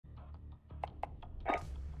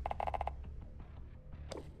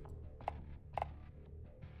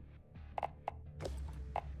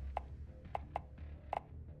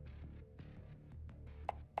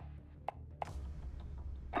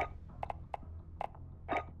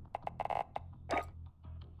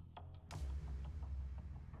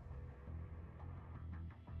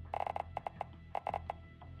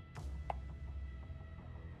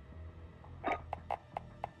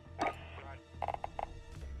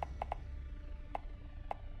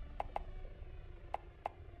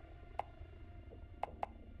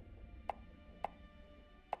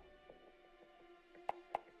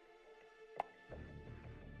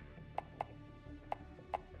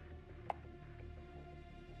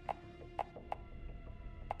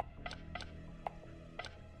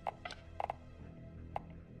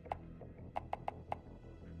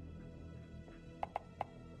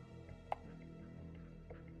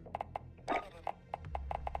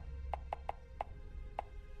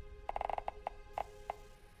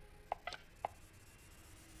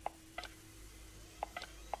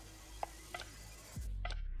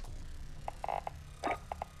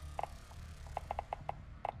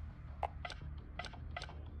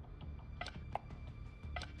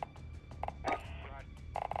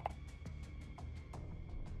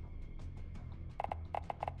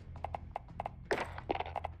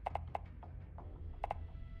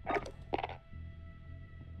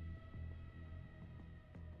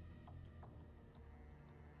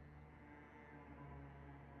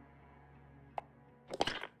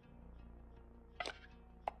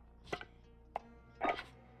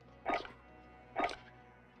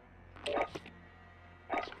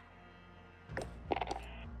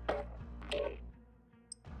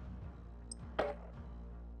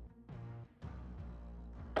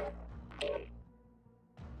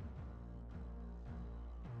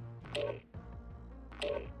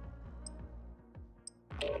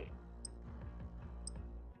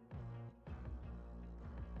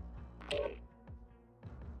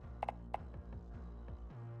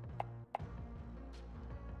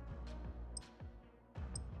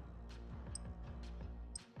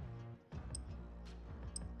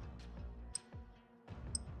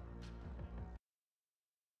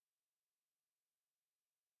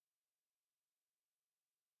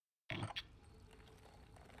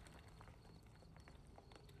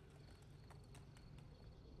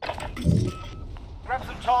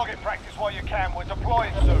target practice while you can. We're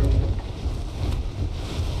deploying soon.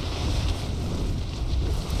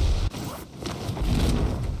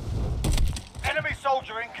 Enemy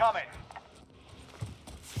soldier incoming.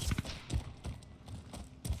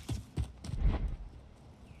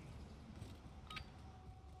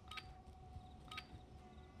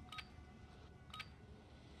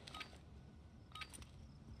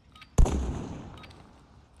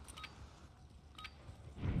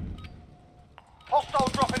 Hostile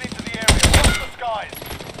dropping into the area. Watch the skies.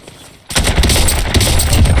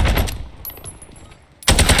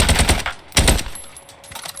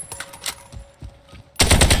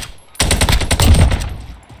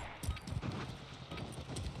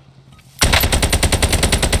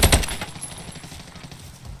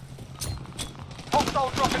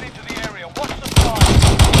 Hostile dropping into the area. Watch the skies.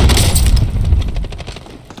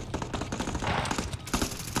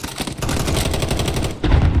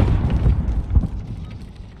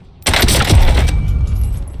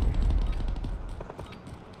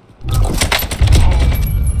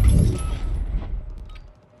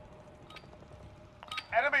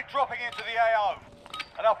 Enemy dropping into the AO.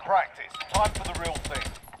 Enough practice. Time for the real thing.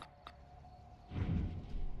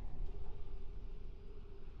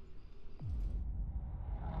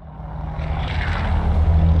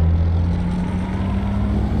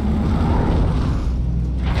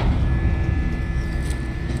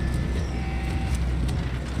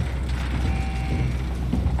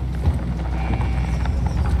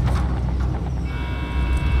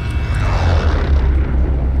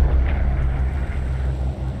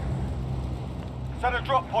 Set a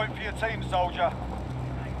drop point for your team, soldier.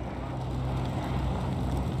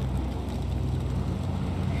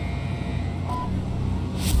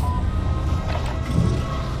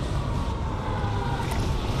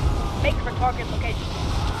 Make for target location.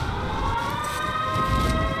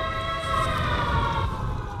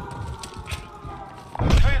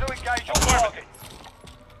 Clear to engage on target.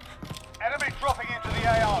 Enemy dropping into the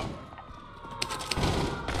AO.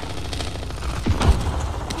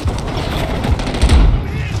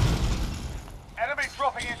 Enemy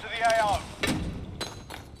dropping into the AO.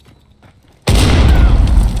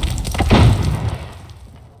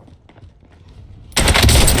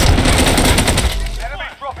 Enemy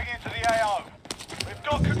dropping into the AO. We've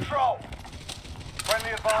got control.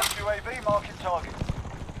 Friendly advanced UAV marking target.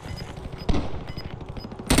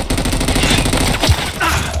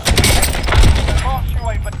 Advanced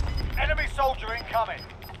UAV. Enemy soldier incoming.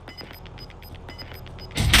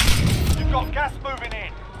 You've got gas moving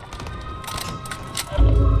in.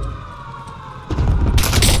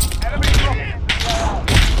 Enemy dropping into the AO.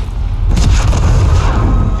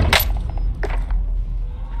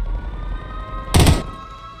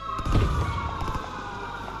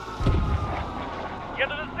 Get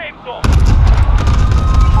to the safe zone.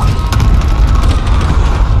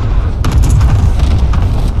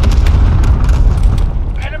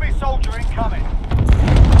 Enemy soldier incoming.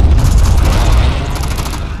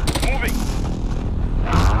 Moving.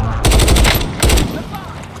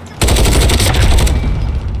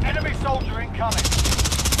 Enemy soldier incoming.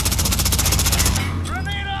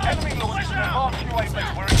 Enemy launching an advanced UAV.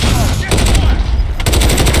 We're exposed.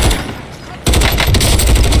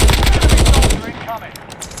 Enemy soldier incoming.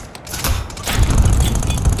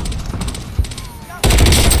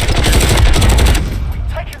 We've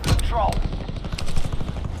taken control.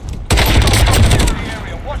 Into the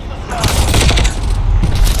area. Watch the stars.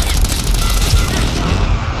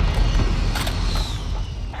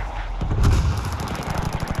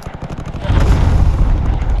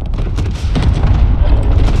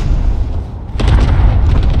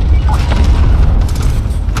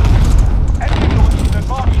 Enemy launching an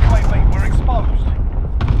advanced UAV. We're exposed.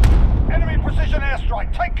 Enemy precision airstrike.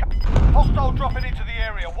 Take hostile dropping into the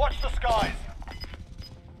area. Watch the skies.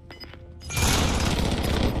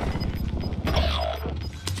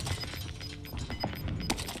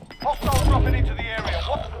 Hostile dropping into the area.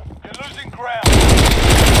 What? You're losing ground.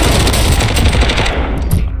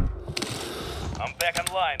 I'm back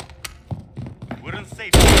online. We're in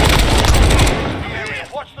safe. The area.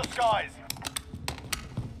 Watch the skies.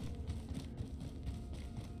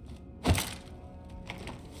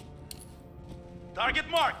 Target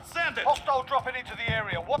marked. Send it. Hostile dropping into the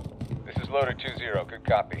area. What? This is Loader 2-0. Good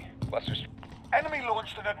copy. Buster's... Enemy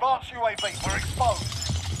launched an advanced UAV. We're exposed.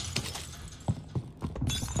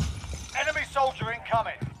 Enemy soldier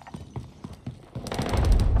incoming.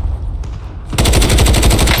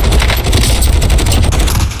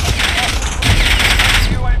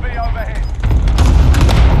 UAV overhead.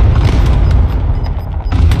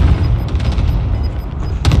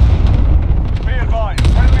 Be advised,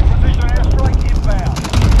 friendly precision airstrike inbound.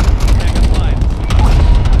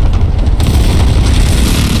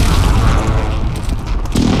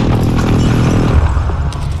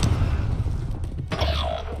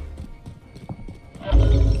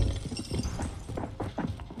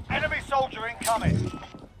 incoming.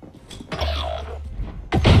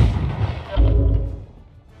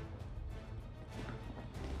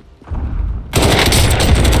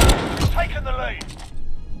 Taking the lead.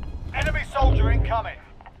 Enemy soldier incoming.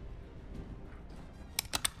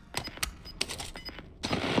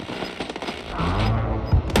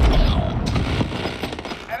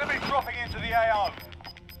 Enemy dropping into the AO.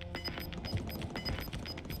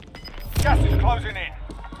 Gas is closing in.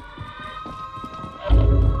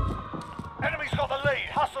 Enemy's got the lead.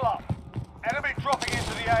 Hustle up. Enemy dropping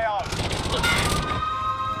into the AO.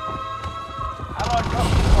 Allied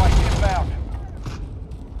cluster strike inbound.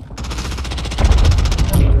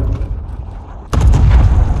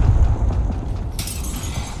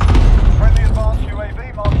 Friendly advanced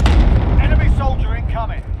UAV marked. Enemy soldier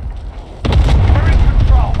incoming. We're in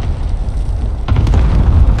control.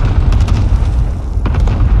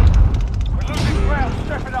 We're losing ground.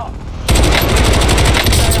 Step it up.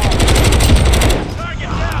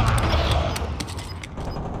 Target down.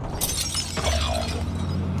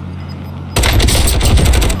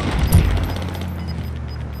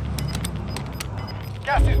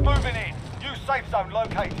 Gas is moving in. New safe zone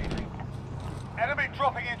located. Enemy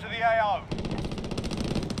dropping into the AO.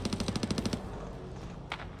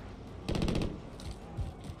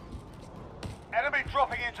 Enemy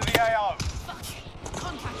dropping into the AO.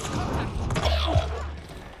 Contact.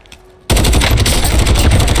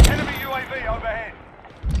 Enemy UAV overhead.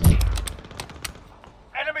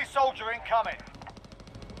 Enemy soldier incoming.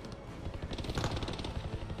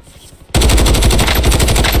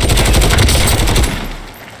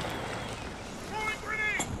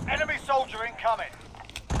 Enemy soldier incoming.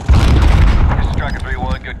 This is Striker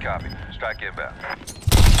 3-1, good copy. Strike inbound.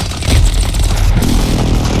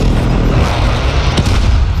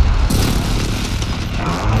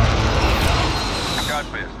 Got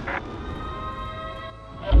missed.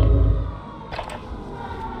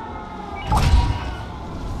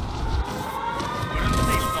 We're in the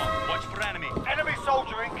safe zone. Watch for enemy. Enemy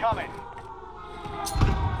soldier incoming.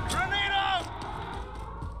 Grenade out!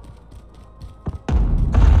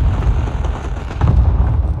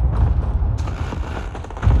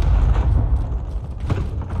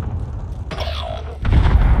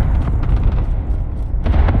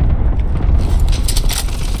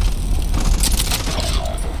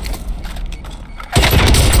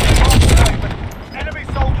 Enemy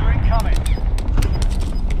soldier incoming.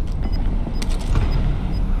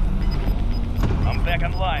 I'm back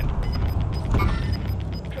online.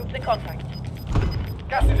 Troops in contact.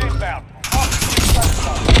 Gas is inbound.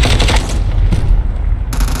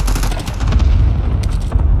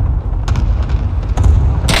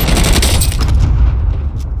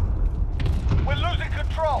 We're losing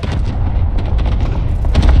control.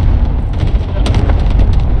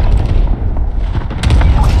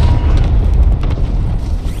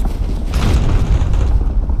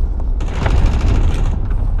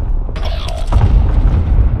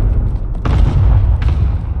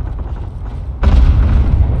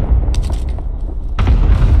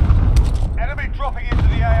 Enemy dropping into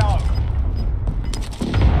the AO.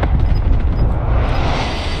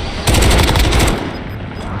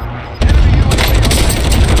 Enemy UAV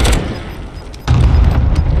overhead.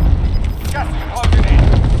 Gas is closing in.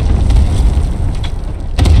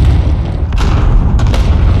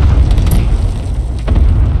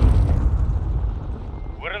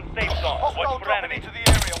 We're in safe zone. Hostile dropping into the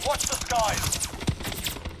area. Watch the skies.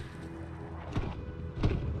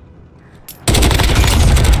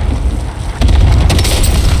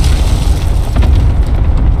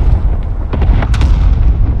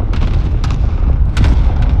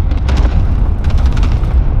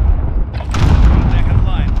 Second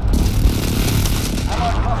line.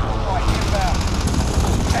 Allied cluster strike inbound.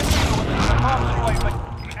 Enemy advanced UAV.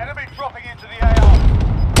 Enemy dropping into the AO.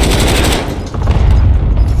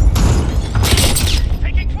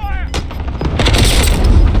 Taking fire!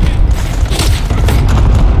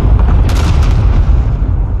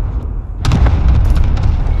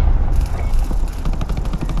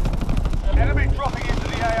 Enemy dropping into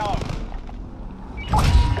the AO.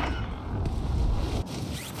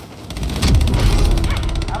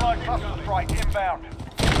 Allied cluster strike inbound.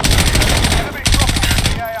 Enemy dropping into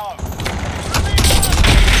the AO.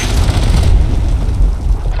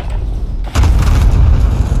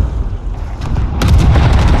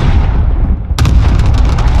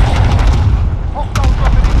 Hostile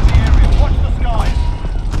dropping into the area. Watch the skies.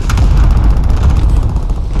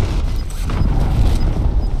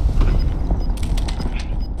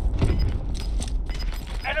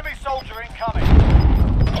 Enemy soldier incoming.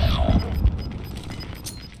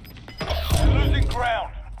 We're losing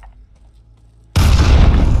ground.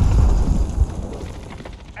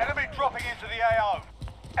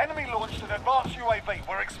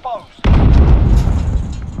 exposed.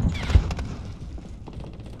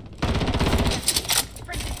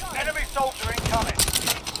 Enemy soldier incoming.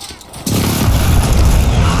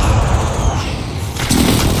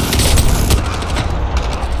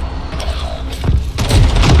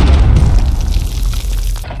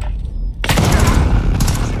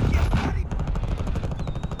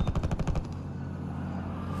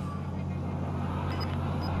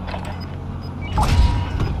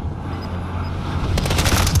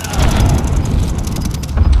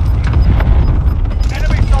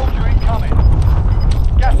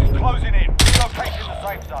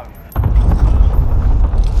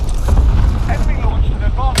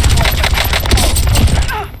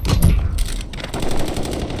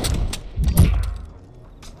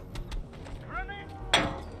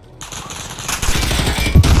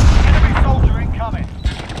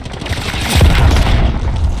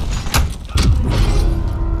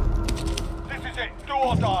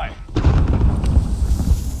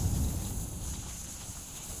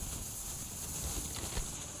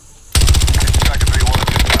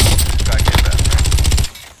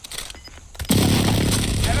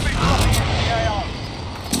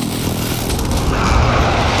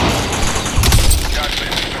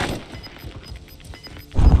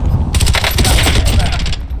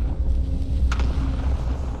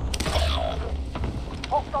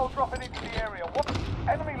 Dropping into the area. What?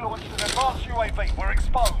 Enemy launched an advanced UAV. We're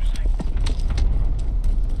exposed.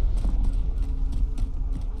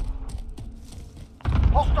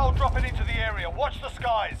 Hostile dropping into the area. Watch the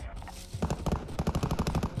skies.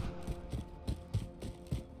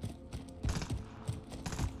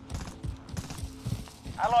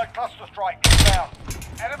 Allied cluster strike inbound.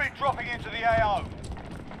 Enemy dropping into the AO.